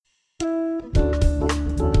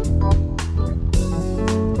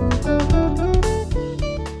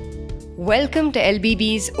Welcome to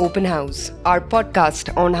LBB's Open House, our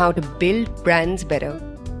podcast on how to build brands better.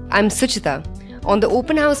 I'm Suchita. On the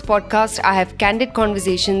Open House podcast, I have candid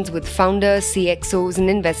conversations with founders, CXOs, and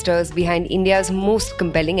investors behind India's most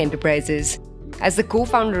compelling enterprises. As the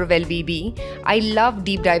co-founder of LBB, I love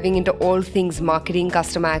deep diving into all things marketing,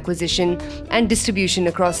 customer acquisition, and distribution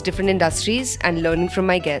across different industries and learning from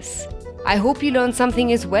my guests. I hope you learned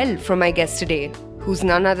something as well from my guest today, who's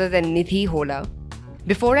none other than Nidhi Hola.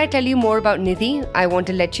 Before I tell you more about Nidhi, I want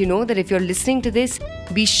to let you know that if you're listening to this,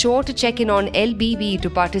 be sure to check in on LBB to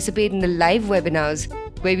participate in the live webinars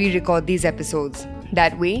where we record these episodes.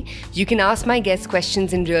 That way, you can ask my guests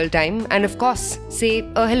questions in real time and of course, say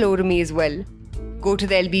a hello to me as well. Go to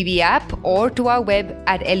the LBB app or to our web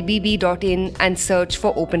at lbb.in and search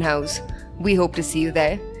for Open House. We hope to see you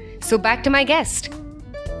there. So back to my guest.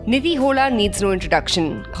 Nidhi Hola needs no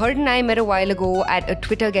introduction. Her and I met a while ago at a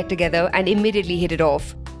Twitter get-together and immediately hit it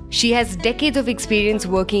off. She has decades of experience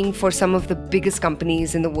working for some of the biggest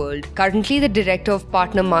companies in the world. Currently the director of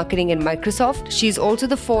partner marketing at Microsoft, she's also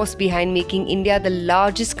the force behind making India the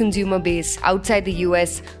largest consumer base outside the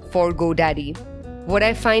US for GoDaddy. What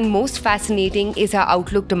I find most fascinating is her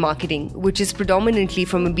outlook to marketing, which is predominantly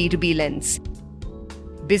from a B2B lens.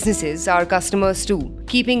 Businesses are customers too.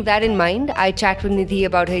 Keeping that in mind, I chat with Nidhi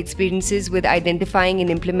about her experiences with identifying and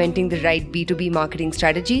implementing the right B2B marketing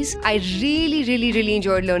strategies. I really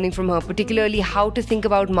enjoyed learning from her, particularly how to think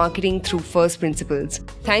about marketing through first principles.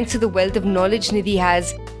 Thanks to the wealth of knowledge Nidhi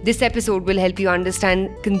has, this episode will help you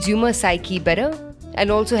understand consumer psyche better and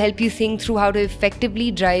also help you think through how to effectively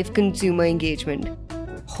drive consumer engagement.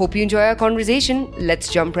 Hope you enjoy our conversation. Let's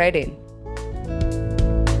jump right in.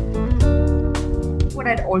 What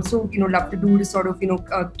I'd also, love to do to sort of,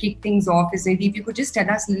 kick things off is maybe if you could just tell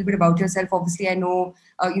us a little bit about yourself. Obviously, I know,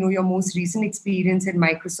 your most recent experience at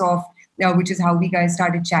Microsoft, which is how we guys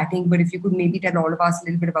started chatting. But if you could maybe tell all of us a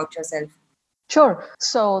little bit about yourself. Sure.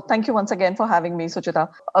 So thank you once again for having me,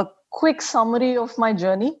 Suchita. A quick summary of my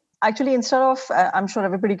journey. Actually, instead of, I'm sure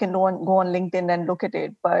everybody can go on LinkedIn and look at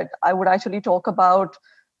it, but I would actually talk about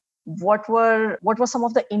what were some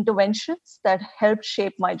of the interventions that helped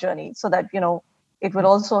shape my journey so that, it will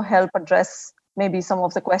also help address maybe some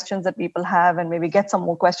of the questions that people have and maybe get some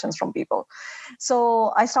more questions from people.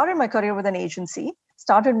 So I started my career with an agency,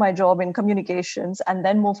 started my job in communications, and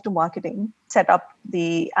then moved to marketing, set up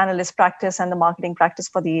the analyst practice and the marketing practice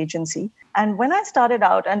for the agency. And when I started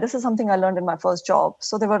out, and this is something I learned in my first job,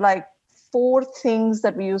 so there were like 4 things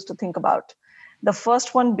that we used to think about. The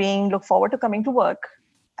first one being look forward to coming to work.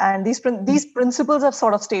 And these principles have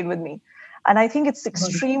sort of stayed with me. And I think it's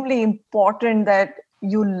extremely important that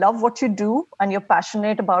you love what you do and you're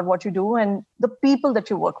passionate about what you do and the people that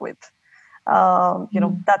you work with.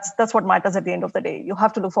 That's what matters at the end of the day. You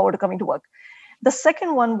have to look forward to coming to work. The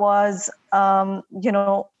second one was, how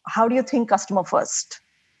do you think customer first?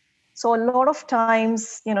 So a lot of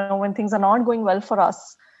times, when things are not going well for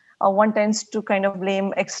us, one tends to kind of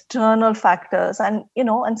blame external factors and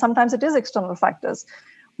sometimes it is external factors.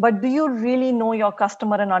 But do you really know your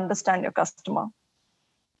customer and understand your customer?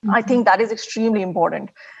 Mm-hmm. I think that is extremely important.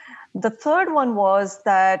 The third one was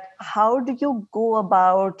that how do you go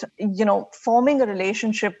about, forming a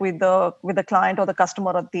relationship with the client or the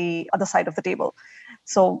customer at the other side of the table?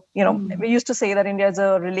 So, we used to say that India is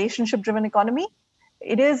a relationship-driven economy.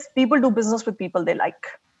 It is, people do business with people they like.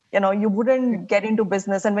 You wouldn't get into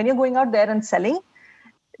business. And when you're going out there and selling,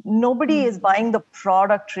 nobody is buying the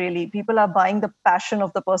product really. People are buying the passion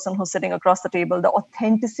of the person who's sitting across the table, the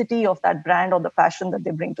authenticity of that brand or the passion that they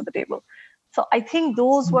bring to the table. So I think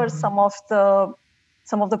those were some of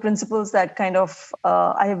the principles that kind of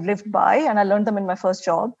I have lived by, and I learned them in my first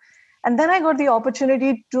job. And then I got the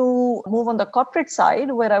opportunity to move on the corporate side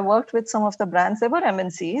where I worked with some of the brands. They were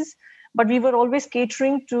MNCs, but we were always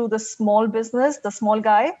catering to the small business, the small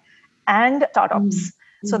guy, and startups.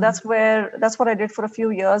 So that's what I did for a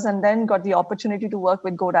few years, and then got the opportunity to work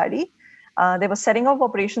with GoDaddy. They were setting up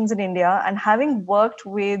operations in India, and having worked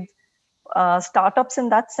with startups in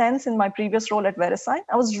that sense in my previous role at VeriSign,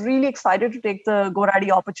 I was really excited to take the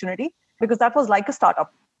GoDaddy opportunity because that was like a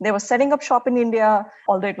startup. They were setting up shop in India,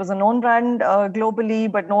 although it was a known brand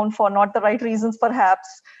globally, but known for not the right reasons,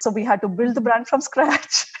 perhaps. So we had to build the brand from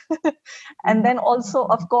scratch. And then also,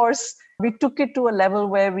 of course, we took it to a level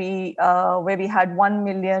where we had 1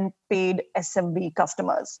 million paid SMB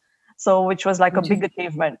customers. So which was like a big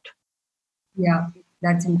achievement. Yeah,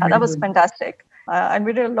 that's incredible. That was fantastic. And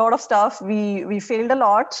we did a lot of stuff. We failed a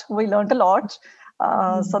lot. We learned a lot.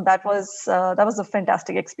 So that was a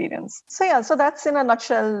fantastic experience. So yeah, so that's in a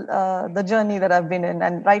nutshell the journey that I've been in.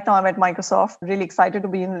 And right now I'm at Microsoft, really excited to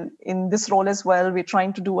be in this role as well. We're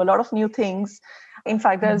trying to do a lot of new things. In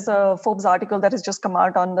fact, there's a Forbes article that has just come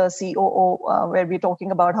out on the COO where we're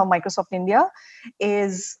talking about how Microsoft India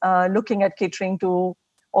is looking at catering to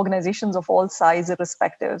organizations of all size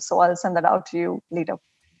irrespective. So I'll send that out to you later.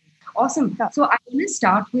 Awesome. Yeah. So I want to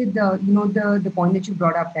start with the point that you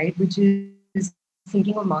brought up, right, which is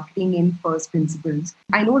thinking of marketing in first principles.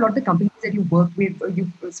 I know a lot of the companies that you work with,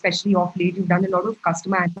 especially off late, you've done a lot of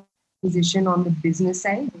customer acquisition on the business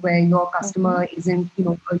side, where your customer isn't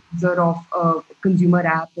a user of a consumer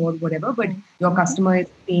app or whatever, but your customer is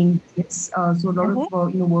paying business. So a lot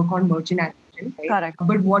of work on merchant acquisition. Right? Correct.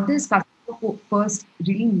 But what does customer first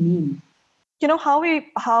really mean?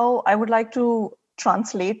 How I would like to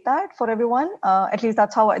translate that for everyone. At least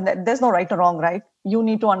that's how. There's no right or wrong, right? You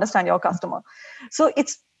need to understand your customer. So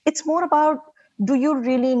it's more about, do you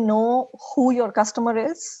really know who your customer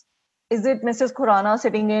is? Is it Mrs. Khurana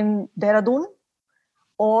sitting in Dehradun?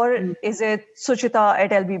 Or is it Suchita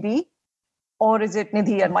at LBB? Or is it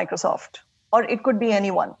Nidhi at Microsoft? Or it could be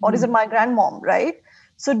anyone. Or is it my grandmom, right?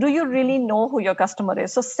 So do you really know who your customer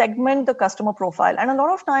is? So segment the customer profile. And a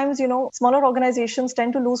lot of times, smaller organizations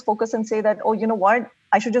tend to lose focus and say that, oh, you know what?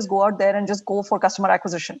 I should just go out there and just go for customer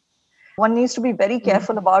acquisition. One needs to be very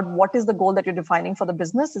careful about what is the goal that you're defining for the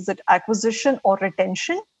business. Is it acquisition or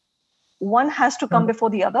retention? One has to come before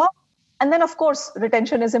the other. And then, of course,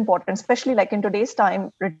 retention is important, especially like in today's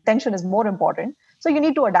time, retention is more important. So you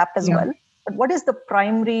need to adapt as well. But what is the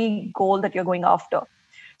primary goal that you're going after?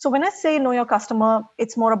 So when I say know your customer,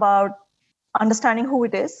 it's more about understanding who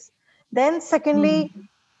it is. Then secondly,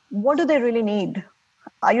 what do they really need?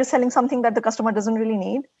 Are you selling something that the customer doesn't really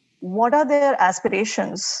need? What are their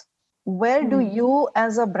aspirations? Where do you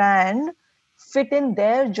as a brand fit in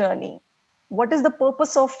their journey? What is the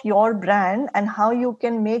purpose of your brand and how you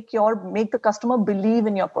can make the customer believe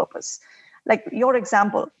in your purpose? Like your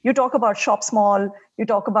example, you talk about shop small, you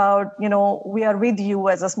talk about, we are with you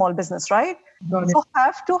as a small business, right? So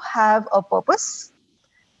have to have a purpose,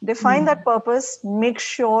 define that purpose, make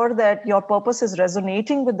sure that your purpose is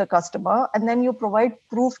resonating with the customer, and then you provide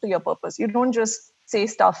proof to your purpose. You don't just say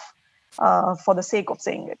stuff for the sake of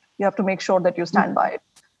saying it. You have to make sure that you stand by it.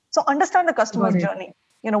 So understand the customer's journey,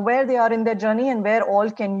 where they are in their journey and where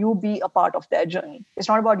all can you be a part of their journey. It's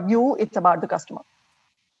not about you, it's about the customer.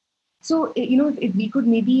 So, if we could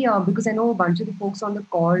maybe, because I know a bunch of the folks on the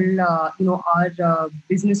call, are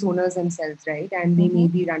business owners themselves, right? And they may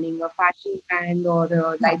be running a fashion brand or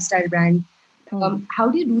a lifestyle brand. How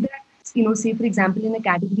do you do that? Say, for example, in a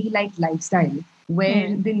category like lifestyle,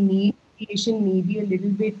 where the need creation may be a little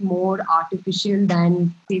bit more artificial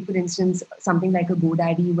than, say, for instance, something like a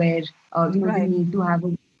GoDaddy, where, the need to have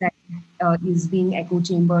a website is being echo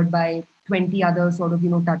chambered by 20 other sort of,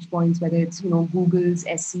 touch points, whether it's, Google's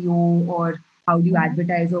SEO or how do you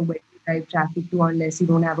advertise or where do you drive traffic to unless you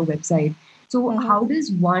don't have a website. So how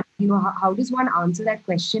does one, how does one answer that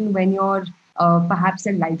question when you're perhaps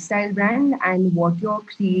a lifestyle brand and what you're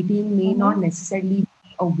creating may not necessarily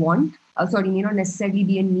be a want, may not necessarily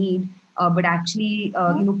be a need, but actually,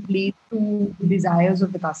 play to the desires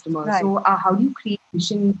of the customer. Right. So how do you create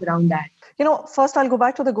visions around that? First I'll go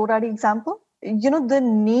back to the GoDaddy example. The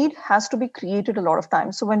need has to be created a lot of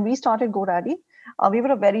times. So when we started GoDaddy, we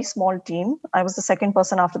were a very small team. I was the second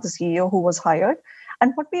person after the CEO who was hired.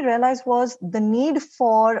 And what we realized was the need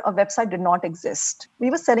for a website did not exist.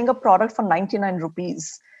 We were selling a product for 99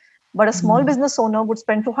 rupees. But a small business owner would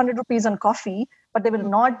spend 200 rupees on coffee, but they will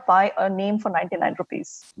not buy a name for 99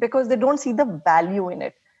 rupees because they don't see the value in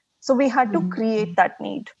it. So we had to create that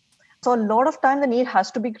need. So a lot of time the need has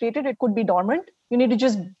to be created. It could be dormant. You need to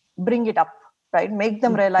just bring it up, right? Make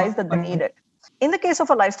them realize that they need it. In the case of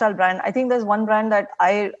a lifestyle brand, I think there's one brand that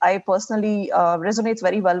I personally resonates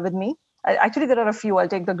very well with me. Actually, there are a few. I'll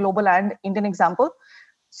take the global and Indian example.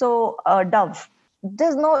 So Dove.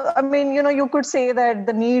 There's no, you could say that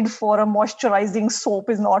the need for a moisturizing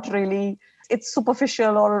soap is not really, it's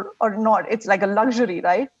superficial or not. It's like a luxury,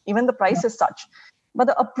 right? Even the price is such. But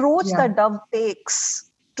the approach that Dove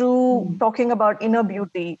takes to talking about inner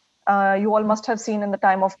beauty, you all must have seen in the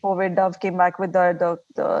time of COVID, Dove came back with the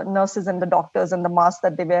nurses and the doctors and the masks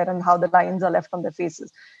that they wear and how the lines are left on their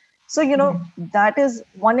faces. So, that is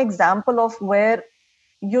one example of where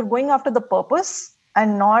you're going after the purpose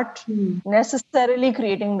and not necessarily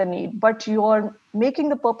creating the need, but you're making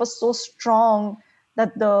the purpose so strong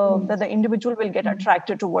that the individual will get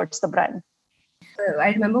attracted towards the brand. I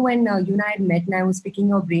remember when you and I had met and I was picking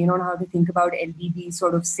your brain on how to think about LBB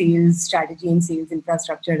sort of sales strategy and sales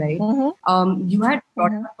infrastructure, right? You had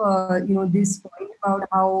brought up, this point about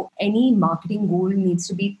how any marketing goal needs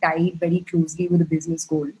to be tied very closely with a business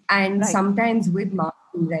goal. And sometimes with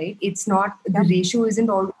marketing, right, it's not, the ratio isn't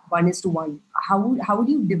all 1:1. How would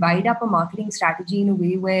you divide up a marketing strategy in a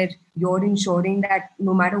way where you're ensuring that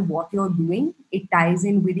no matter what you're doing, it ties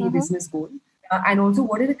in with a business goal? And also,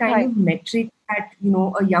 what are the kind of metrics that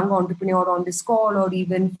a young entrepreneur on this call, or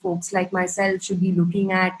even folks like myself, should be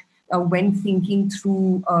looking at when thinking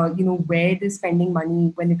through where they're spending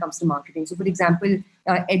money when it comes to marketing? So, for example,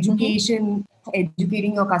 education,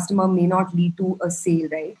 educating your customer may not lead to a sale,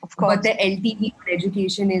 right? Of course. But the LTV for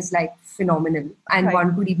education is like phenomenal, and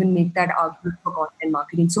one could even make that argument for content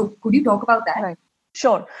marketing. So, could you talk about that? Right.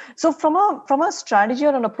 Sure. So from a strategy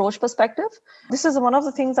or an approach perspective, this is one of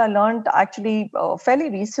the things I learned actually fairly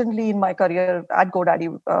recently in my career at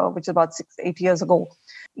GoDaddy, which is about 6-8 years ago.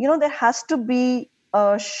 There has to be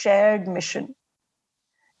a shared mission.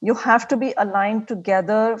 You have to be aligned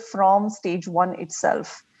together from stage one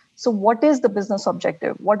itself. So what is the business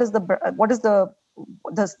objective? What is the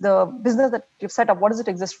business that you've set up? What does it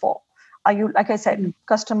exist for? Are you, like I said,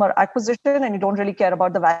 customer acquisition and you don't really care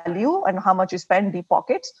about the value and how much you spend, deep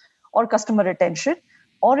pockets, or customer retention?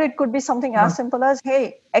 Or it could be something as simple as,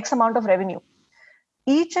 hey, X amount of revenue.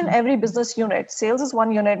 Each and every business unit, sales is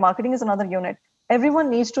one unit, marketing is another unit.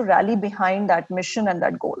 Everyone needs to rally behind that mission and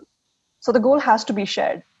that goal. So the goal has to be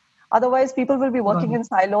shared. Otherwise, people will be working in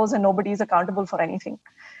silos and nobody is accountable for anything.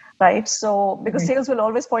 Right. So because sales will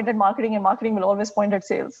always point at marketing and marketing will always point at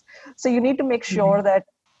sales. So you need to make sure that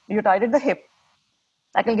you're tied at the hip.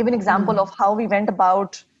 I can give an example of how we went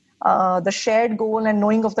about the shared goal and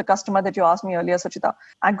knowing of the customer that you asked me earlier, Suchita.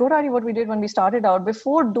 At GoDaddy, what we did when we started out,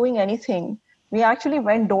 before doing anything, we actually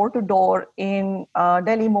went door to door in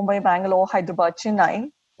Delhi, Mumbai, Bangalore, Hyderabad,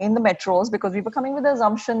 Chennai, in the metros, because we were coming with the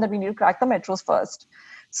assumption that we need to crack the metros first.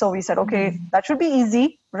 So we said, okay, that should be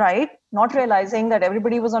easy, right? Not realizing that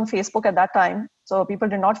everybody was on Facebook at that time. So people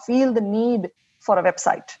did not feel the need for a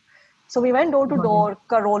website. So we went door to door,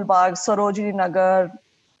 Karol Bagh, Sarojini Nagar,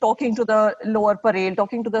 talking to the lower parade,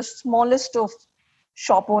 talking to the smallest of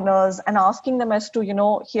shop owners and asking them as to,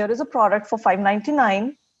 here is a product for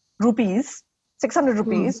 599 rupees, 600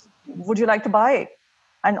 rupees. Would you like to buy it?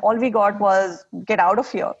 And all we got was, get out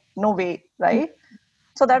of here. No way, right?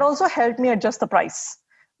 So that also helped me adjust the price.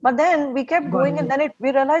 But then we kept going and then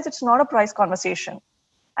we realized it's not a price conversation.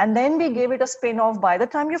 And then we gave it a spin off. By the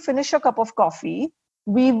time you finish your cup of coffee,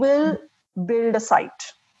 we will build a site.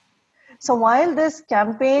 So while this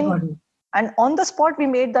campaign, and on the spot, we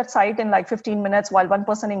made that site in like 15 minutes while one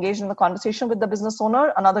person engaged in the conversation with the business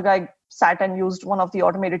owner, another guy sat and used one of the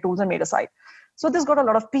automated tools and made a site. So this got a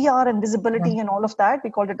lot of PR and visibility and all of that. We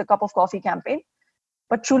called it the Cup of Coffee campaign.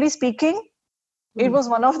 But truly speaking, it was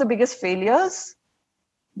one of the biggest failures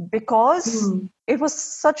because it was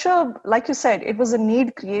such a, like you said, it was a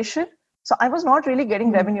need creation. So I was not really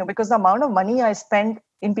getting revenue because the amount of money I spent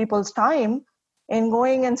in people's time in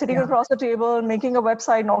going and sitting across the table, making a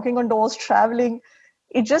website, knocking on doors, traveling,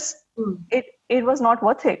 it just, it was not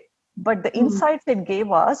worth it. But the insights it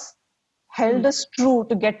gave us held us true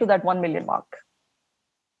to get to that 1 million mark.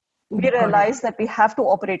 We realized that we have to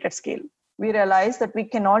operate at scale. We realized that we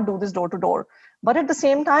cannot do this door to door. But at the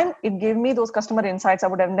same time, it gave me those customer insights I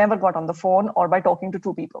would have never got on the phone or by talking to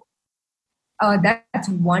two people. That's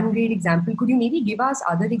one great example. Could you maybe give us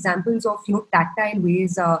other examples of tactile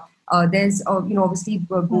ways? There's obviously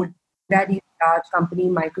GoDaddy is a large company,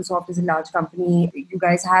 Microsoft is a large company. You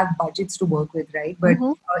guys have budgets to work with, right? But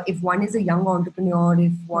if one is a young entrepreneur,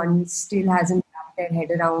 if one still hasn't wrapped their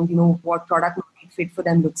head around what product market fit for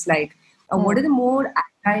them looks like, what are the more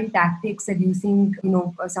agile tactics that you think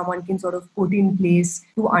someone can sort of put in place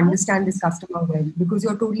to understand this customer well? Because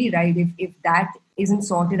you're totally right. If that isn't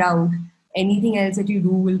sorted out, anything else that you do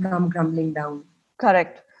will come crumbling down.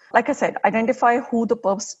 Correct. Like I said, identify who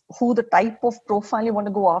the type of profile you want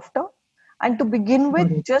to go after. And to begin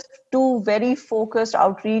with, just do very focused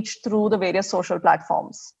outreach through the various social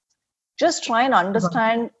platforms. Just try and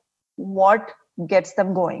understand what gets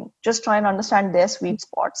them going. Just try and understand their sweet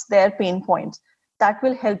spots, their pain points. That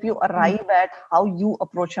will help you arrive at how you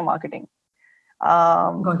approach your marketing.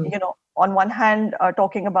 On one hand,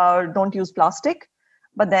 talking about don't use plastic,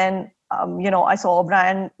 but then I saw a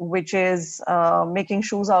brand which is making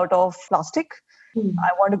shoes out of plastic. I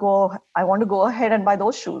want to go ahead and buy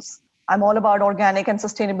those shoes. I'm all about organic and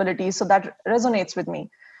sustainability, so that resonates with me.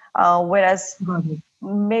 Whereas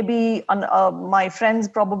maybe my friends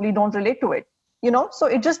probably don't relate to it. So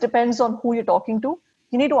it just depends on who you're talking to.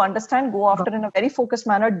 you need to understand, go after in a very focused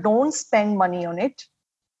manner. Don't spend money on it.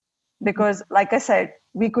 Because like I said,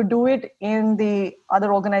 we could do it in the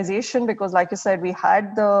other organization because like you said, we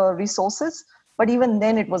had the resources, but even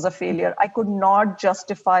then it was a failure. I could not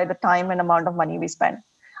justify the time and amount of money we spent.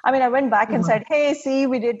 I mean, I went back and said, hey, see,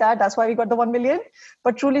 we did that. That's why we got the 1 million.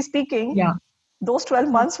 But truly speaking, those 12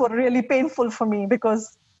 months were really painful for me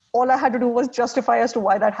because all I had to do was justify as to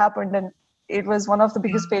why that happened. And it was one of the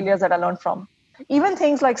biggest failures that I learned from. Even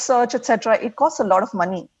things like search, etc., it costs a lot of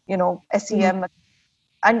money, SEM.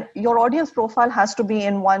 And your audience profile has to be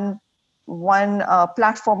in one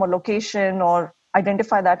platform or location, or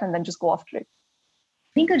identify that and then just go after it.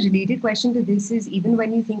 I think a related question to this is, even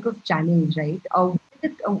when you think of channels, right?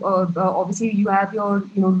 Obviously, you have your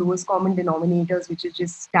lowest common denominators, which is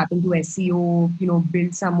just tap into SEO,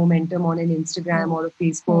 build some momentum on an Instagram or a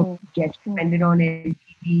Facebook, get trended on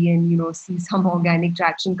LTV, and see some organic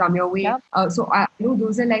traction come your way. So I know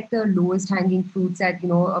those are like the lowest hanging fruits that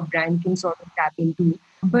a brand can sort of tap into.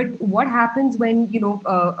 But what happens when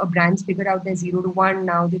a brand's figured out their 0 to 1?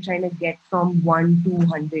 Now they're trying to get from 1 to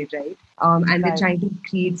 100, right? And they're trying to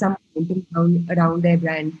create some momentum around their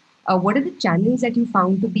brand. What are the channels that you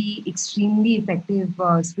found to be extremely effective,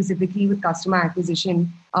 specifically with customer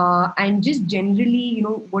acquisition? And just generally,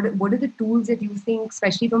 what are the tools that you think,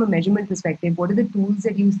 especially from a measurement perspective, what are the tools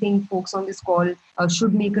that you think folks on this call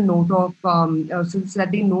should make a note of so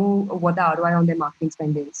that they know what the ROI on their marketing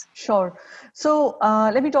spend is? Sure. So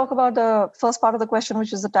let me talk about the first part of the question,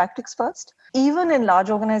 which is the tactics first. Even in large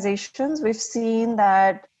organizations, we've seen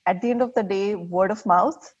that at the end of the day, word of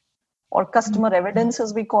mouth or customer evidence,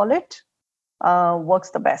 as we call it, works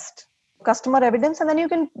the best. Customer evidence, and then you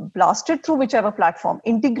can blast it through whichever platform.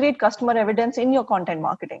 Integrate customer evidence in your content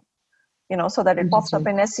marketing, so that it pops up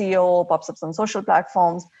in SEO, pops up on social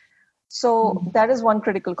platforms. So that is one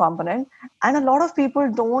critical component. And a lot of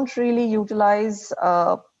people don't really utilize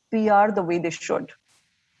PR the way they should.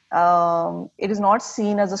 It is not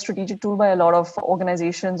seen as a strategic tool by a lot of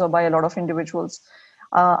organizations or by a lot of individuals.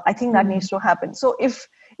 I think that needs to happen. So if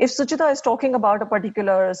Suchita is talking about a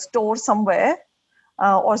particular store somewhere,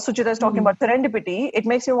 or Suchita is talking about Serendipity, it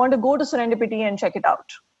makes you want to go to Serendipity and check it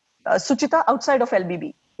out. Suchita outside of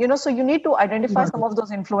LBB, so you need to identify some of those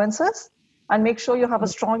influencers and make sure you have a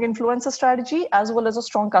strong influencer strategy as well as a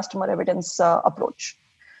strong customer evidence approach.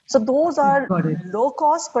 So those are low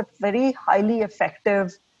cost but very highly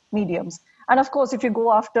effective mediums. And of course, if you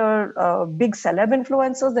go after big celeb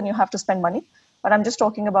influencers, then you have to spend money. But I'm just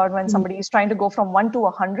talking about when somebody is trying to go from 1 to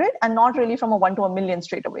 100 and not really from a 1 to a million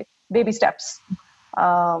straight away. Baby steps.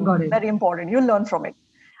 Very important. You'll learn from it.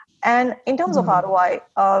 And in terms of ROI,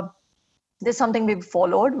 there's something we've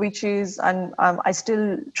followed, which is, and I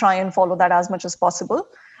still try and follow that as much as possible.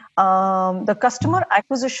 The customer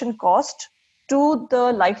acquisition cost to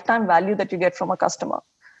the lifetime value that you get from a customer.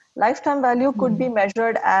 Lifetime value could be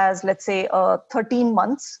measured as, let's say, 13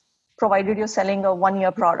 months, provided you're selling a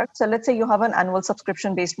 1-year product. So let's say you have an annual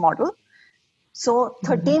subscription-based model. So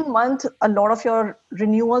 13 months, a lot of your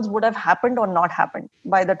renewals would have happened or not happened.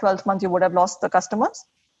 By the 12th month, you would have lost the customers.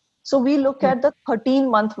 So we look at the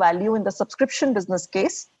 13-month value in the subscription business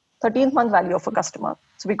case, 13th month value of a customer.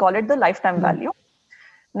 So we call it the lifetime value.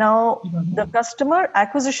 Now, the customer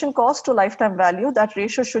acquisition cost to lifetime value, that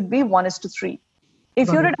ratio should be 1:3. If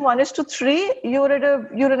you're at 1:3,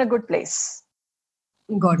 you're in a good place.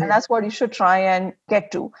 And that's what you should try and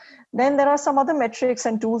get to. Then there are some other metrics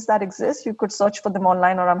and tools that exist. You could search for them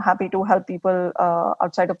online, or I'm happy to help people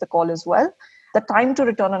outside of the call as well. The time to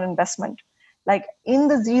return on investment. Like in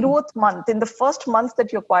the 0th month, in the first month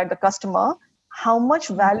that you acquired the customer, how much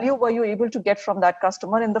value were you able to get from that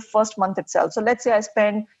customer in the first month itself? So let's say I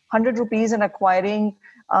spend 100 rupees in acquiring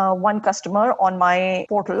one customer on my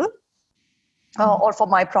portal or for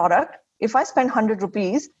my product. If I spend 100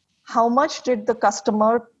 rupees, how much did the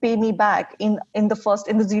customer pay me back in the first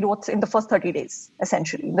 30 days,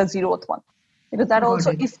 essentially, in the 0th one? Because that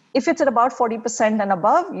also, if it's at about 40% and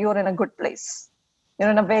above, you're in a good place.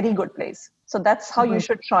 You're in a very good place. So that's how you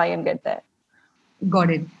should try and get there.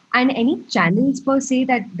 Got it. And any channels per se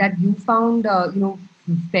that you found,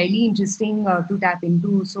 fairly interesting to tap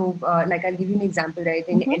into? So like I'll give you an example, right?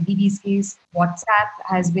 In LBB's case, WhatsApp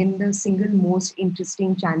has been the single most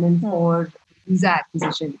interesting channel for user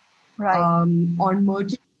acquisition. Right. On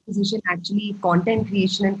merchant acquisition, actually, content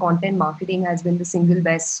creation and content marketing has been the single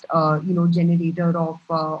best, generator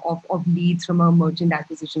of leads from a merchant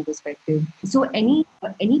acquisition perspective. So, any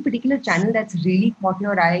particular channel that's really caught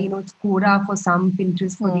your eye? It's Quora for some,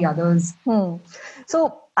 Pinterest for the others.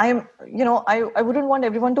 So I wouldn't want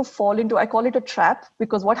everyone to fall into, I call it a trap,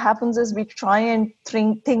 because what happens is we try and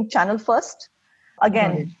think channel first.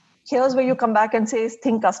 Again, here's where you come back and say,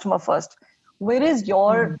 think customer first. Where is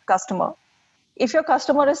your customer? If your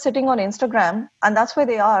customer is sitting on Instagram and that's where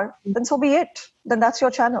they are, then so be it. Then that's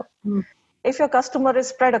your channel. If your customer is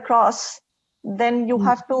spread across, then you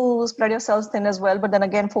have to spread yourselves thin as well. But then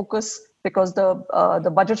again, focus, because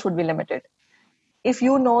the budgets would be limited. If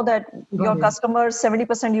you know that your customers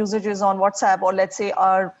 70% usage is on WhatsApp, or let's say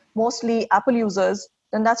are mostly Apple users,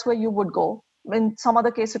 then that's where you would go. In some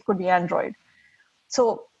other case, it could be Android.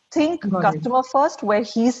 So think customer first, where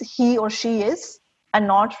he or she is, and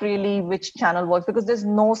not really which channel works, because there's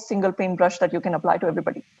no single paintbrush that you can apply to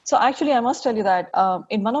everybody. So actually, I must tell you that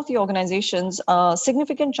in one of the organizations, a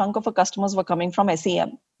significant chunk of our customers were coming from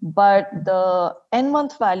SEM. But the end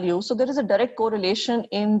month value, so there is a direct correlation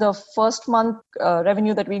in the first month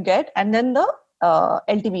revenue that we get, and then the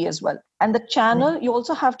LTV as well. And the channel, you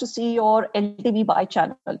also have to see your LTV by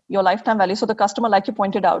channel, your lifetime value. So the customer, like you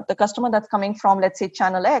pointed out, the customer that's coming from, let's say,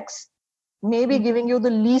 channel X, may be giving you the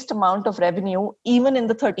least amount of revenue even in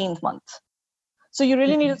the 13th month. So you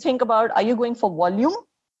really need to think about, are you going for volume?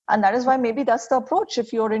 And that is why maybe that's the approach.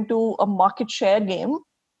 If you're into a market share game,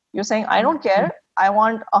 you're saying, I don't care, I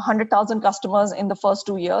want 100,000 customers in the first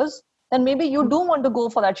 2 years, then maybe you do want to go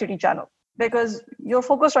for that shitty channel, because you're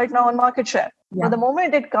focused right now on market share. But the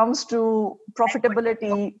moment it comes to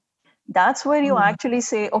profitability, that's where you actually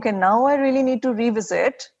say, okay, now I really need to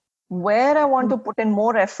revisit where I want to put in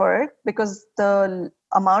more effort, because the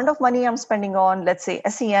amount of money I'm spending on, let's say,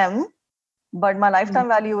 SEM, but my lifetime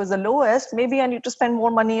value is the lowest. Maybe I need to spend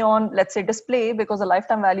more money on, let's say, display, because the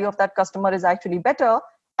lifetime value of that customer is actually better.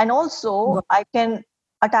 And also I can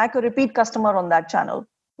attack a repeat customer on that channel.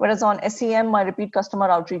 Whereas on SEM, my repeat customer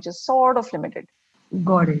outreach is sort of limited.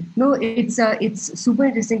 Got it. No, it's super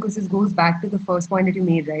interesting, because this goes back to the first point that you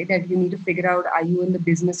made, right? That you need to figure out, are you in the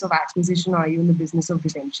business of acquisition or are you in the business of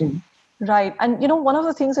retention? Right. And, one of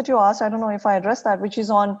the things that you asked, I don't know if I addressed that, which is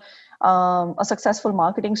on a successful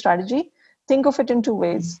marketing strategy. Think of it in two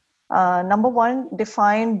ways. Number one,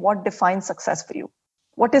 define what defines success for you.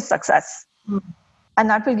 What is success? And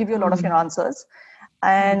that will give you a lot of your answers.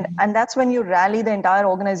 And that's when you rally the entire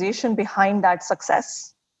organization behind that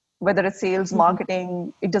success, whether it's sales,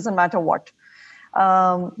 marketing, it doesn't matter what.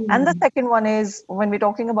 And the second one is, when we're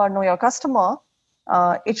talking about know your customer,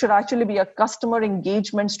 it should actually be a customer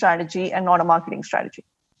engagement strategy and not a marketing strategy.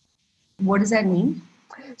 What does that mean?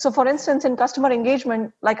 So for instance, in customer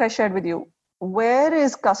engagement, like I shared with you, where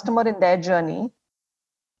is customer in their journey,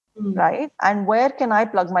 right? And where can I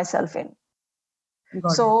plug myself in?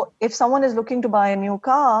 So if someone is looking to buy a new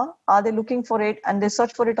car, are they looking for it and they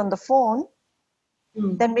search for it on the phone?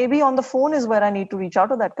 Then maybe on the phone is where I need to reach out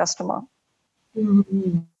to that customer.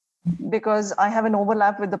 Because I have an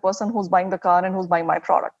overlap with the person who's buying the car and who's buying my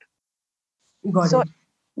product. So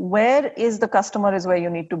where is the customer is where you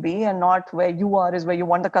need to be, and not where you are is where you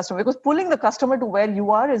want the customer. Because pulling the customer to where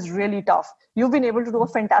you are is really tough. You've been able to do a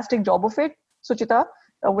fantastic job of it, Suchita,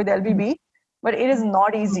 with LBB, but it is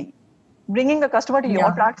not easy. Bringing the customer to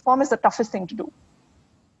your platform is the toughest thing to do.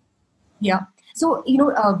 Yeah. So,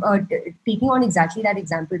 taking on exactly that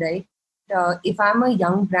example, right? If I'm a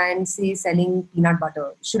young brand, say, selling peanut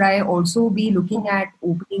butter, should I also be looking at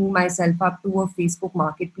opening myself up to a Facebook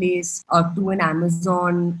marketplace, to an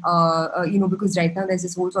Amazon, because right now there's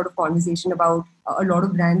this whole sort of conversation about a lot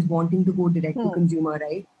of brands wanting to go direct to consumer,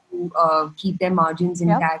 right? To keep their margins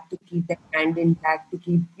intact, to keep their brand intact, to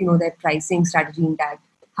keep, their pricing strategy intact.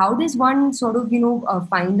 How does one sort of,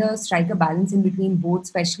 strike a balance in between both,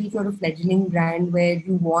 especially if you're a fledgling brand where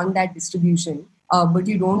you want that distribution, but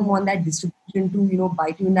you don't want that distribution to,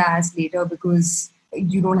 bite you in the ass later because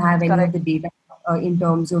you don't have any of the data in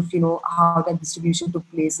terms of, how that distribution took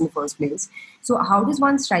place in the first place. So how does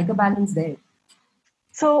one strike a balance there?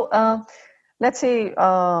 So let's say,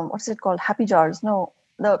 what's it called? Happy Jars. No,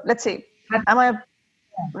 let's say,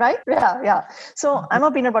 right? Yeah. So I'm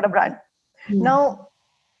a peanut butter brand. Now,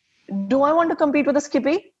 do I want to compete with a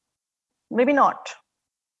Skippy? Maybe not.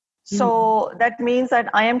 So that means that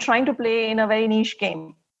I am trying to play in a very niche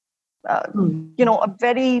game. A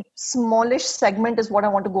very smallish segment is what I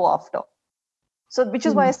want to go after. So which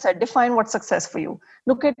is why I said, define what's success for you.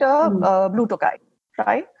 Look at Blue Tokai,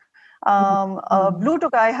 right? Blue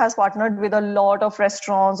Tokai has partnered with a lot of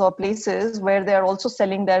restaurants or places where they are also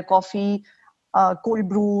selling their coffee, cold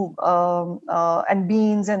brew, and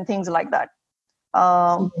beans and things like that.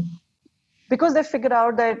 Because they figured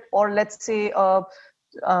out that, or let's say,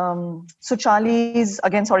 Suchali's,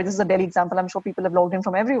 again, sorry, this is a Delhi example. I'm sure people have logged in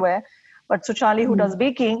from everywhere, but Suchali, who does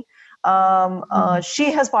baking,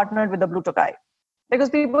 she has partnered with the Blue Tokai. because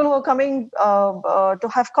people who are coming to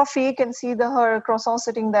have coffee can see her croissant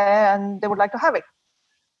sitting there and they would like to have it.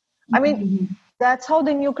 I mean, that's how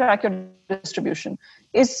then you crack your distribution.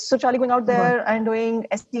 Is Suchali going out there and doing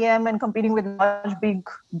SEM and competing with large, big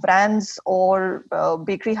brands or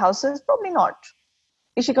bakery houses? Probably not.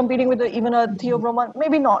 Is she competing with even a Theo Brahman?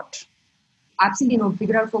 Maybe not. Absolutely,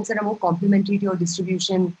 figure out folks that are more complementary to your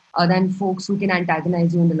distribution than folks who can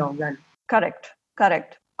antagonize you in the long run. Correct.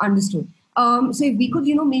 Understood. So if we could,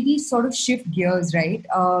 maybe sort of shift gears, right?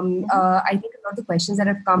 I think a lot of the questions that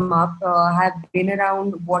have come up have been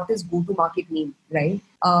around what does go-to-market mean, right?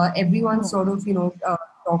 Everyone sort of,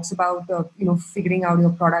 talks about, figuring out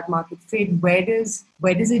your product market fit. Where does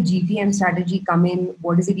a GTM strategy come in?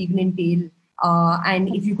 What does it even entail?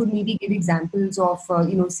 And if you could maybe give examples of,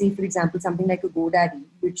 say, for example, something like a GoDaddy,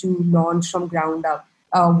 which you launched from ground up.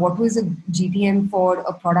 What was a GTM for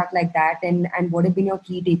a product like that, and what have been your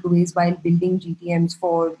key takeaways while building GTMs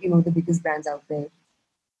for the biggest brands out there?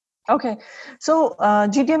 Okay, so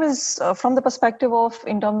GTM is from the perspective of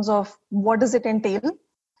in terms of what does it entail.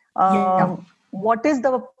 What is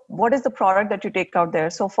the product that you take out there?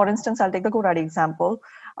 So, for instance, I'll take the GoDaddy example.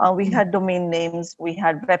 We had domain names, we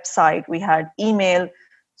had website, we had email.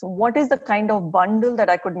 So what is the kind of bundle that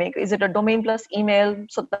I could make? Is it a domain plus email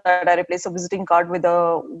so that I replace a visiting card with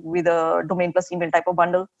a domain plus email type of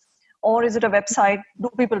bundle? Or is it a website? Do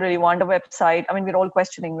people really want a website? I mean, we're all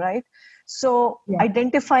questioning, right? So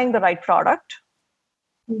identifying the right product,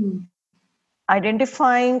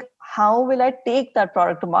 identifying how will I take that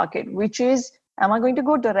product to market, which is, am I going to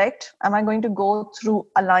go direct? Am I going to go through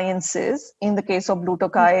alliances? In the case of Blue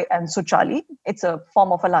Tokai and Suchali, it's a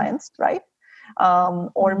form of alliance, right?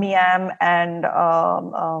 Or Miam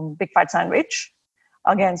and Big Fat Sandwich.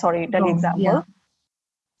 Again, sorry, Delhi example. Yeah.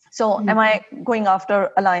 So am I going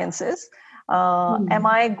after alliances? Am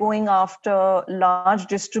I going after large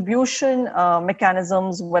distribution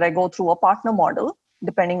mechanisms where I go through a partner model,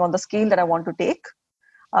 depending on the scale that I want to take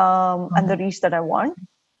and the reach that I want?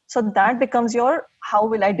 So that becomes how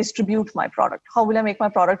will I distribute my product? How will I make my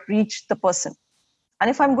product reach the person? And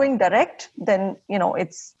if I'm going direct, then,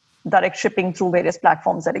 it's direct shipping through various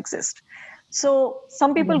platforms that exist. So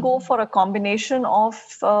some people go for a combination of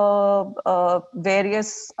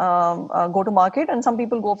various go-to-market, and some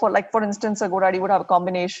people go for, like, for instance, a GoDaddy would have a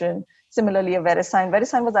combination. Similarly, a Verisign.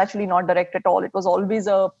 Verisign was actually not direct at all. It was always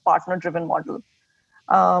a partner-driven model.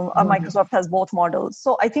 Microsoft has both models.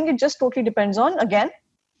 So I think it just totally depends on, again,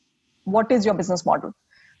 what is your business model?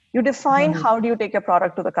 You define how do you take your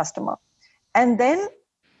product to the customer. And then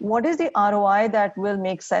what is the ROI that will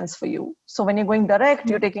make sense for you? So when you're going direct,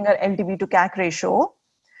 you're taking an LTV to CAC ratio.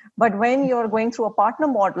 But when you're going through a partner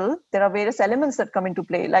model, there are various elements that come into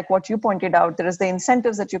play. Like what you pointed out, there is the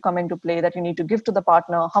incentives that you come into play that you need to give to the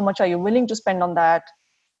partner. How much are you willing to spend on that?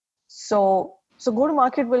 So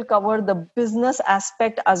go-to-market will cover the business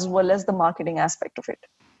aspect as well as the marketing aspect of it.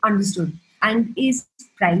 Understood. And is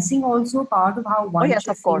pricing also part of how one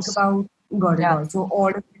should think about? Got it. Yeah. So all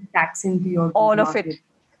of it tax into your all of it.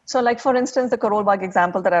 So, like, for instance, the Karol Bagh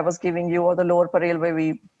example that I was giving you, or the Lower Parel, where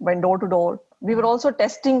we went door to door, we were also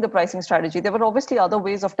testing the pricing strategy. There were obviously other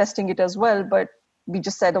ways of testing it as well, but we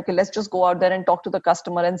just said, okay, let's just go out there and talk to the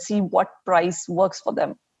customer and see what price works for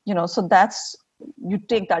them. So you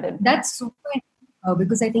take that in. That's super,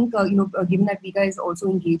 because I think, given that Vika is also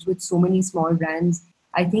engaged with so many small brands,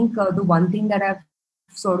 I think the one thing that I've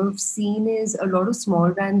sort of seen is a lot of small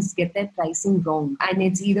brands get their pricing wrong. And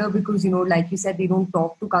it's either because, like you said, they don't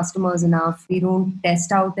talk to customers enough, they don't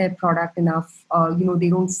test out their product enough, they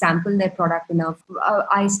don't sample their product enough.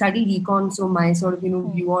 I studied econ, so my sort of,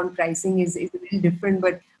 view on pricing is a little different,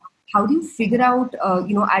 but how do you figure out,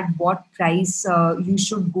 at what price you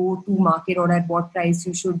should go to market, or at what price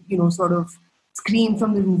you should, sort of scream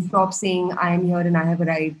from the rooftop saying, I am here and I have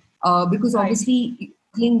arrived? Because obviously,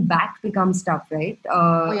 pulling back becomes tough, right?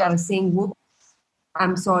 Saying, whoops,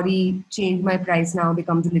 I'm sorry, change my price now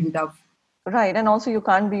becomes a little tough. Right. And also you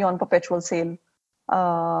can't be on perpetual sale.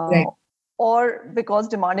 Right. Or because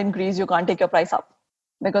demand increase, you can't take your price up,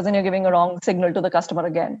 because then you're giving a wrong signal to the customer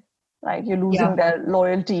again, right? You're losing their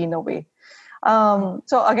loyalty in a way.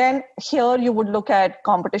 So again, here you would look at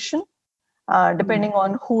competition, depending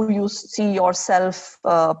on who you see yourself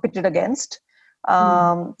pitted against.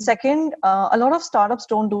 Second, a lot of startups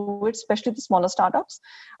don't do it, especially the smaller startups.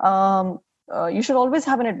 You should always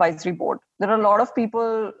have an advisory board. There are a lot of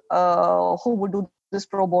people who would do this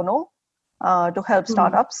pro bono to help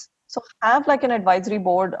startups. So have like an advisory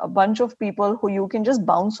board, a bunch of people who you can just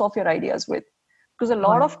bounce off your ideas with. Because a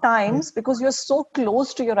lot of times, because you're so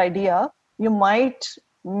close to your idea, you might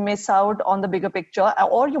miss out on the bigger picture,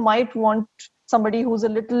 or you might want somebody who's a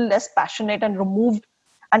little less passionate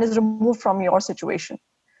and is removed from your situation.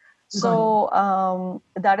 So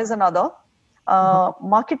that is another.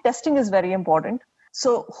 Market testing is very important. So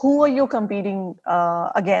who are you competing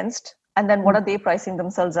against? And then what are they pricing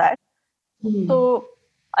themselves at? So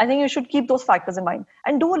I think you should keep those factors in mind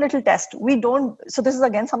and do a little test. So this is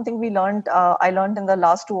again something we learned, I learned in the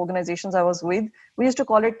last 2 organizations I was with. We used to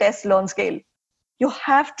call it test, learn, scale. You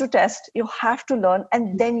have to test, you have to learn,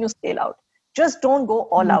 and then you scale out. Just don't go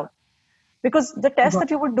all out. Because the test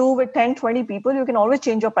that you would do with 10, 20 people, you can always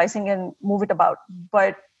change your pricing and move it about.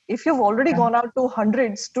 But if you've already gone out to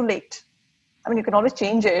hundreds, too late. I mean, you can always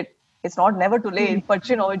change it. It's not never too late, but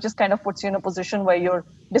it just kind of puts you in a position where you're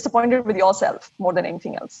disappointed with yourself more than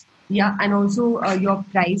anything else. Yeah, and also your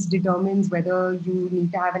price determines whether you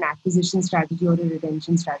need to have an acquisition strategy or a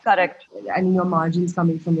retention strategy. Correct. And your margins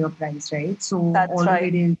coming from your price, right? So that's all right.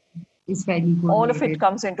 of it is fairly good. All of it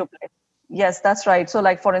comes into play. Yes, that's right. So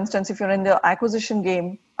like, for instance, if you're in the acquisition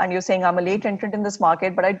game and you're saying, I'm a late entrant in this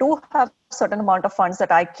market, but I do have a certain amount of funds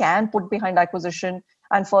that I can put behind acquisition,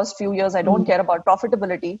 and first few years, I don't care about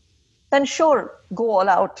profitability, then sure, go all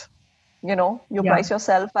out. You price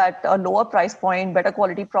yourself at a lower price point, better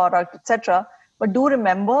quality product, etc. But do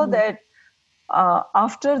remember that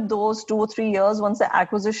after those 2 or 3 years, once the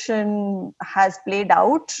acquisition has played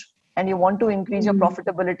out and you want to increase your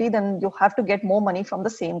profitability, then you have to get more money from the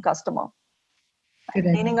same customer.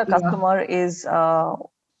 Retaining a customer is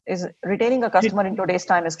retaining a customer in today's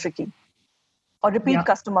time is tricky. Or repeat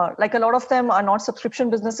customer, like a lot of them are not subscription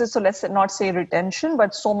businesses, so let's not say retention,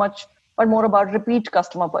 but more about repeat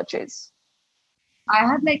customer purchase. I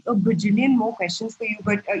have like a bajillion more questions for you,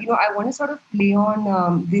 but I want to sort of play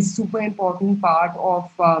on this super important part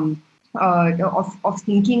of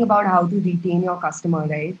thinking about how to retain your customer,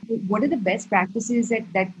 right? What are the best practices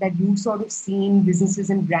that you've sort of seen businesses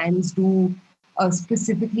and brands do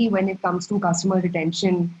specifically when it comes to customer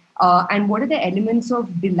retention? And what are the elements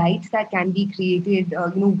of delight that can be created,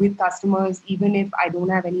 with customers, even if I don't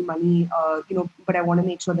have any money, but I want to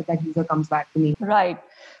make sure that user comes back to me. Right.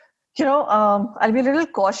 I'll be a little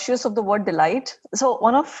cautious of the word delight. So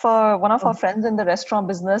one of our friends in the restaurant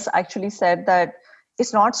business actually said that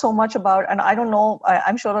it's not so much about, and I don't know,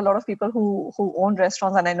 I'm sure a lot of people who own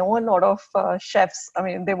restaurants, and I know a lot of chefs, I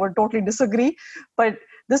mean, they would totally disagree, but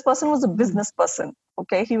this person was a business person.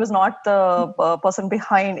 Okay, he was not the person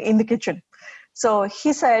behind in the kitchen. So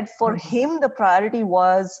he said for him, the priority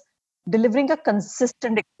was delivering a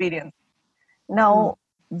consistent experience. Now,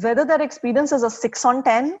 whether that experience is a 6 on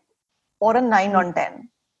 10 or a 9 on 10,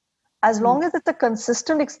 as long as it's a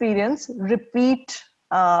consistent experience, repeat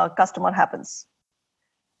customer happens.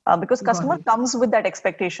 Because customer comes with that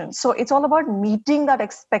expectation. So it's all about meeting that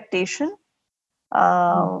expectation.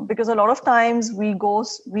 Because a lot of times we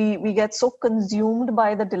get so consumed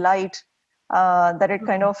by the delight that it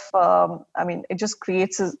kind of, it just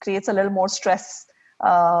creates a little more stress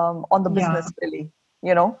on the business, really,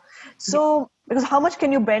 So because how much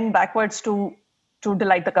can you bend backwards to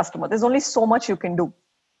delight the customer? There's only so much you can do,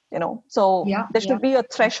 So there should be a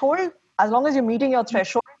threshold. As long as you're meeting your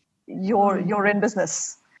threshold, you're in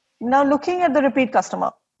business. Now, looking at the repeat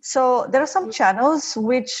customer. So there are some channels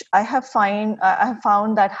which I have found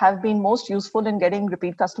that have been most useful in getting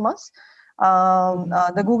repeat customers.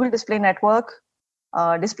 The Google Display Network,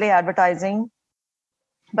 display advertising.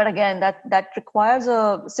 But again, that requires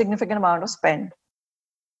a significant amount of spend.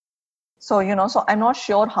 So, so I'm not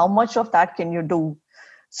sure how much of that can you do.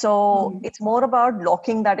 So it's more about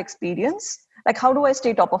locking that experience. Like, how do I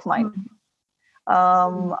stay top of mind?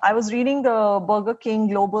 I was reading the Burger King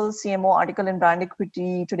Global CMO article in Brand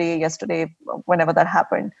Equity yesterday, whenever that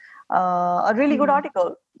happened. A really good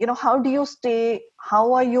article.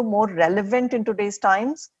 How are you more relevant in today's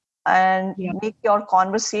times and make your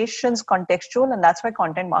conversations contextual? And that's where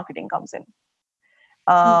content marketing comes in.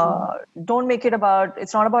 Don't make it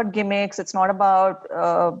it's not about gimmicks. It's not about,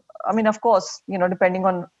 of course, depending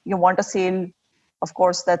on, you want a sale, of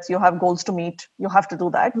course, that you have goals to meet. You have to do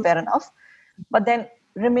that, fair enough. But then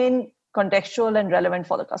remain contextual and relevant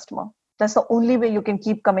for the customer. That's the only way you can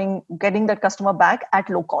keep getting that customer back at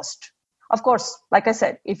low cost. Of course, like I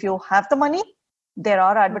said, if you have the money, there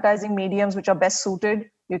are advertising mediums which are best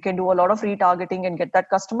suited. You can do a lot of retargeting and get that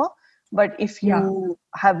customer. But if you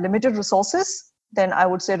have limited resources, then I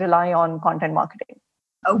would say rely on content marketing.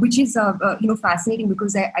 Which is fascinating,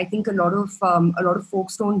 because I think a lot of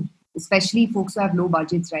folks don't, especially folks who have low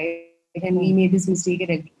budgets, right? And we made this mistake at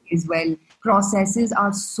LBK as well. Processes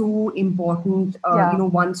are so important.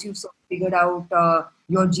 Once you've sort of figured out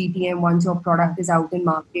your GTM, once your product is out in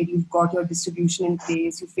market, you've got your distribution in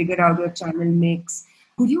place, you figured out your channel mix,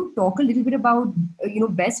 Could you talk a little bit about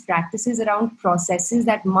best practices around processes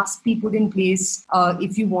that must be put in place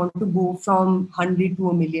if you want to go from 100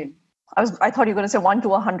 to a million? I thought you were going to say 1 to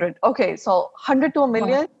 100. Okay, so 100 to a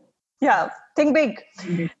million. Yeah, think big.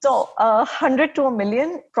 So 100 to a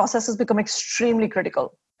million processes become extremely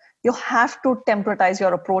critical. You have to temperatize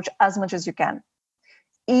your approach as much as you can.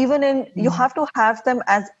 You have to have them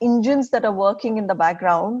as engines that are working in the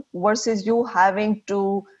background versus you having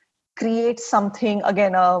to create something.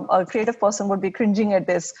 Again, a creative person would be cringing at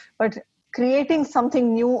this, but creating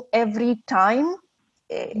something new every time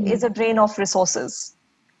is a drain of resources.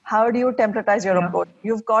 How do you templatize your approach?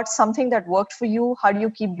 You've got something that worked for you. How do you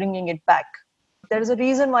keep bringing it back? There is a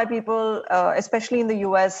reason why people, especially in the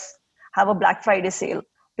US, have a Black Friday sale,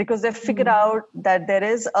 because they've figured out that there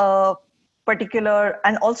is a particular,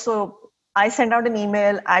 and also I send out an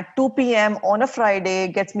email at 2 p.m. on a Friday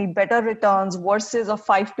gets me better returns versus a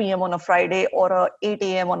 5 p.m. on a Friday or a 8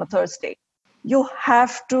 a.m. on a Thursday. You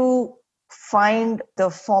have to find the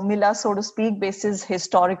formula, so to speak, basis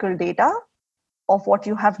historical data of what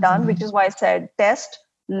you have done, which is why I said test,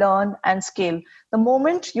 learn, and scale. The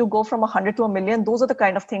moment you go from 100 to a million, those are the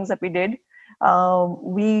kind of things that we did.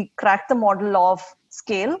 We cracked the model of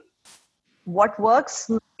scale. What works?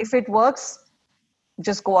 If it works,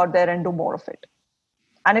 just go out there and do more of it.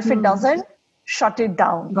 And if it doesn't, shut it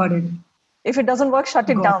down. Got it. If it doesn't work, shut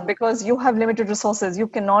it down, because you have limited resources. You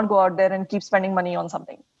cannot go out there and keep spending money on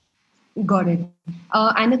something. Got it.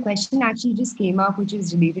 And a question actually just came up, which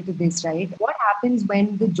is related to this, right? What happens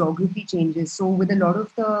when the geography changes? So with a lot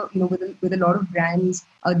of the, with a lot of brands,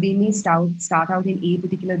 they may start out in a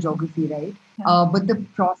particular geography, right? Yeah. But the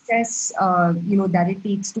process, that it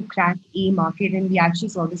takes to crack a market, and we actually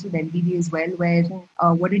saw this with LBD as well, where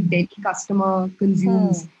what a Delhi customer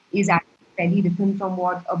consumes is actually very different from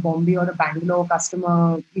what a Bombay or a Bangalore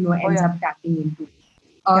customer, ends up tapping into.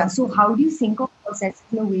 So how do you think of process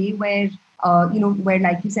in a way where, where,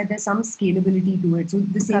 like you said, there's some scalability to it? So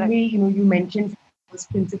the same way, you mentioned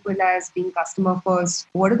first principle as being customer first.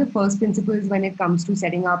 What are the first principles when it comes to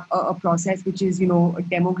setting up a process which is, a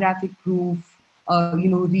demographic proof,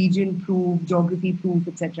 region proof, geography proof,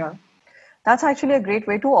 etc.? That's actually a great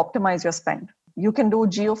way to optimize your spend. You can do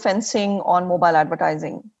geofencing on mobile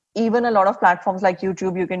advertising. Even a lot of platforms like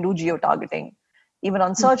YouTube, you can do geo-targeting. Even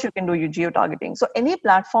on search, you can do your geo-targeting. So any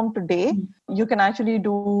platform today, you can actually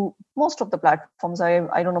do most of the platforms. I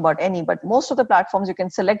don't know about any, but most of the platforms, you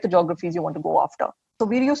can select the geographies you want to go after. So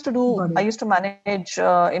we used to do, I used to manage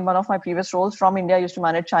in one of my previous roles from India, I used to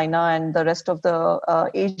manage China and the rest of the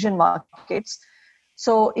Asian markets.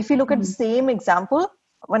 So if you look at the same example,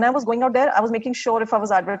 when I was going out there, I was making sure if I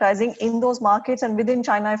was advertising in those markets, and within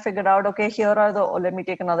China, I figured out, okay, here are let me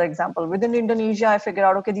take another example. Within Indonesia, I figured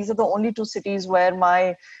out, okay, these are the only 2 cities where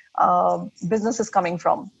my business is coming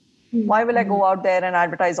from. Why will I go out there and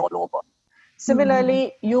advertise all over?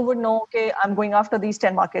 Similarly, you would know, okay, I'm going after these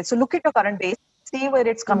 10 markets. So look at your current base, see where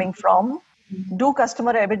it's coming from, do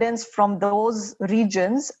customer evidence from those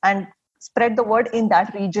regions and spread the word in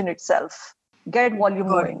that region itself. Get volume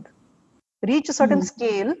going. Reach a certain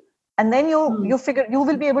scale, and then you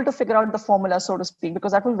will be able to figure out the formula, so to speak,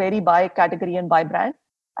 because that will vary by category and by brand,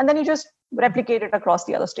 and then you just replicate it across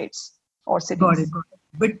the other states or cities. Got it.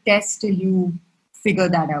 But test till you figure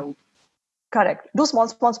that out. Correct. Do small,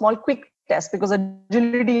 quick tests, because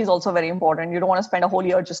agility is also very important. You don't want to spend a whole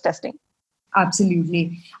year just testing.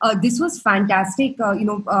 Absolutely. This was fantastic.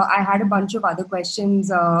 I had a bunch of other questions,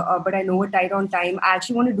 but I know we're tight on time. I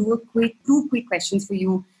actually want to do two quick questions for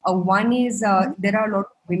you. One is there are a lot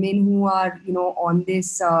of women who are, on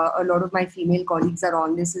this. A lot of my female colleagues are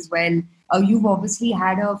on this as well. You've obviously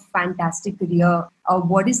had a fantastic career.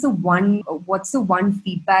 What's the one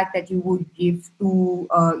feedback that you would give to,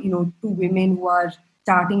 to women who are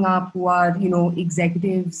starting up, who are,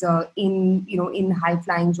 executives in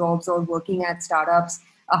high-flying jobs or working at startups?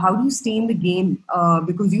 How do you stay in the game?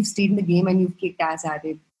 Because you've stayed in the game and you've kicked ass at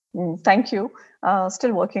it. Thank you.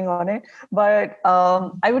 Still working on it. But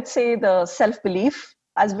I would say the self-belief.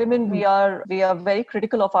 As women, we are very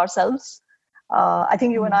critical of ourselves. I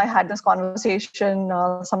think you and I had this conversation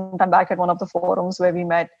sometime back at one of the forums where we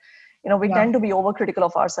met. We tend to be overcritical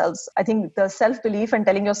of ourselves. I think the self-belief and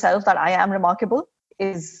telling yourself that I am remarkable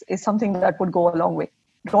is something that would go a long way.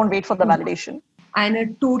 Don't wait for the validation. And a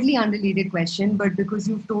totally unrelated question, but because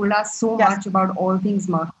you've told us so much about all things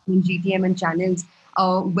marketing, GTM and channels,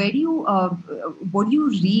 what do you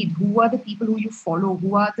read? Who are the people who you follow?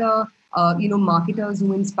 Who are the marketers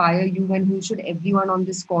who inspire you, and who should everyone on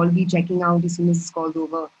this call be checking out as soon as this call's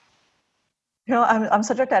over? I'm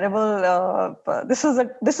such a terrible. This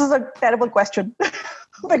is a terrible question.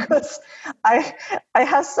 because I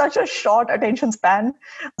have such a short attention span.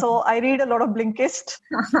 So I read a lot of Blinkist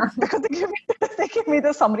because they give me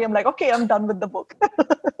the summary. I'm like, okay, I'm done with the book.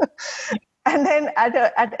 And then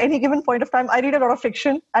at any given point of time, I read a lot of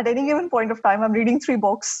fiction. At any given point of time, I'm reading 3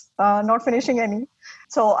 books, not finishing any.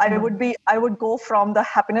 So I would go from the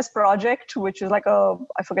Happiness Project, which is like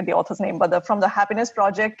I forget the author's name, but from the Happiness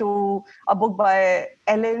Project to a book by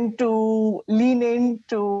Ellen to Lean In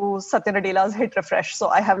to Satya Nadella's Hit Refresh. So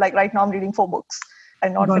I have right now I'm reading 4 books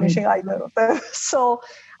and not finishing either of them. So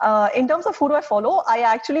in terms of who do I follow, I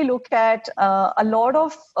actually look at a lot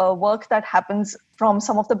of work that happens from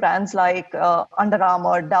some of the brands like Under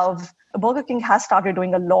Armour, Dove. Burger King has started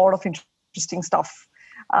doing a lot of interesting stuff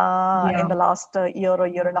in the last year or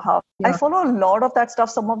year and a half. I follow a lot of that stuff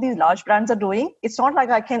some of these large brands are doing. It's not like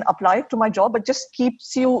I can apply it to my job, but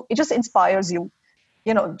it just inspires you,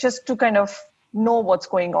 just to kind of know what's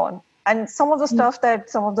going on. And some of the stuff that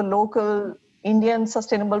some of the local Indian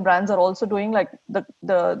sustainable brands are also doing, like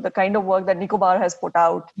the kind of work that Nicobar has put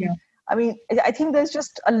out. Yeah. I mean, I think there's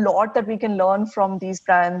just a lot that we can learn from these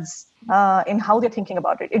brands in how they're thinking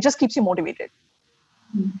about it. It just keeps you motivated.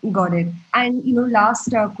 Got it. And,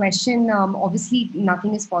 last question, obviously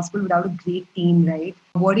nothing is possible without a great team, right?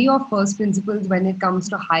 What are your first principles when it comes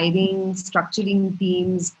to hiring, structuring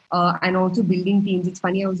teams, and also building teams? It's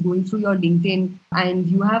funny, I was going through your LinkedIn and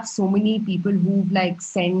you have so many people who've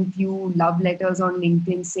sent you love letters on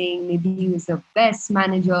LinkedIn saying maybe he is the best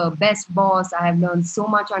manager, best boss. I have learned so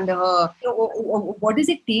much under her. What does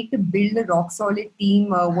it take to build a rock solid team?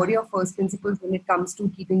 What are your first principles when it comes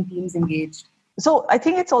to keeping teams engaged? So I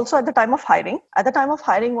think it's also at the time of hiring. At the time of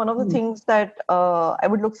hiring, one of the things that I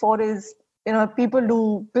would look for is, people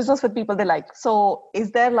do business with people they like. So is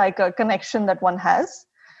there a connection that one has?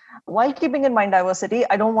 While keeping in mind diversity,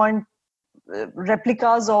 I don't want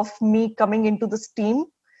replicas of me coming into this team.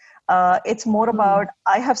 It's more about,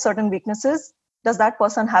 I have certain weaknesses. Does that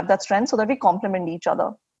person have that strength, so that we complement each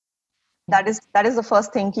other? That is the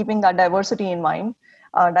first thing, keeping that diversity in mind,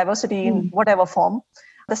 diversity in whatever form.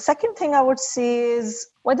 The second thing I would say is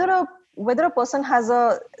whether a person has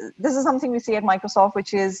this is something we see at Microsoft,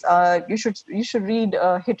 which is you should read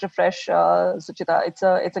Hit Refresh, Suchita.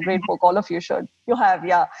 It's a great book. All of you should. You have,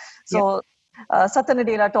 yeah. So Satya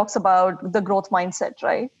Nadella talks about the growth mindset,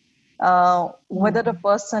 right? Whether the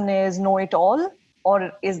person is know-it-all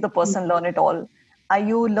or is the person learn-it-all. Are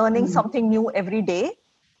you learning something new every day?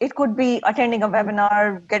 It could be attending a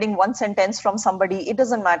webinar, getting one sentence from somebody. It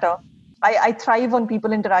doesn't matter. I thrive on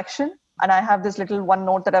people interaction, and I have this little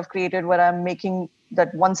OneNote that I've created where I'm making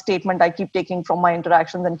that one statement I keep taking from my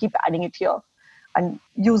interactions and keep adding it here and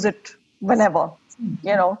use it whenever,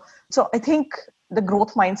 So I think the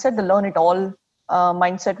growth mindset, the learn it all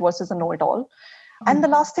mindset versus the know it all. And the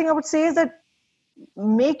last thing I would say is that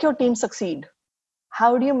make your team succeed.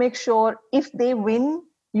 How do you make sure if they win,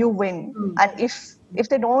 you win? And if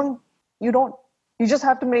they don't, you don't. You just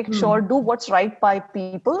have to make sure, do what's right by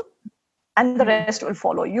people. And the rest will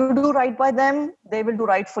follow. You do right by them, they will do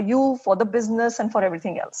right for you, for the business, and for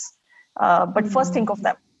everything else. But first think of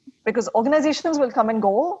them. Because organizations will come and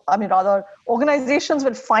go. Organizations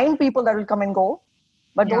will find people that will come and go.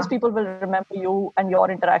 But those people will remember you and your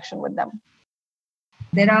interaction with them.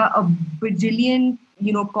 There are a bajillion,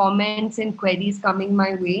 comments and queries coming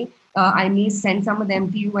my way. I may send some of them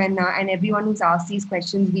to you, and everyone who's asked these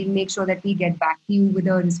questions, we'll make sure that we get back to you with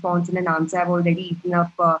a response and an answer. I've already eaten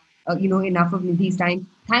up enough of Nidhi's time.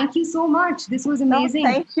 Thank you so much. This was amazing.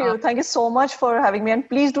 No, thank you. Thank you so much for having me. And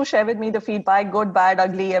please do share with me the feedback, good, bad,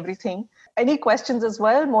 ugly, everything. Any questions as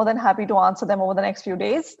well, more than happy to answer them over the next few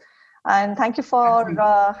days. And thank you for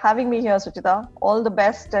having me here, Suchita. All the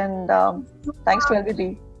best, and thanks to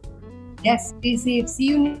LBB. Yes, stay safe. See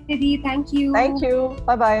you, Nidhi. Thank you. Thank you.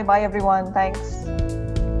 Bye-bye. Bye, everyone. Thanks.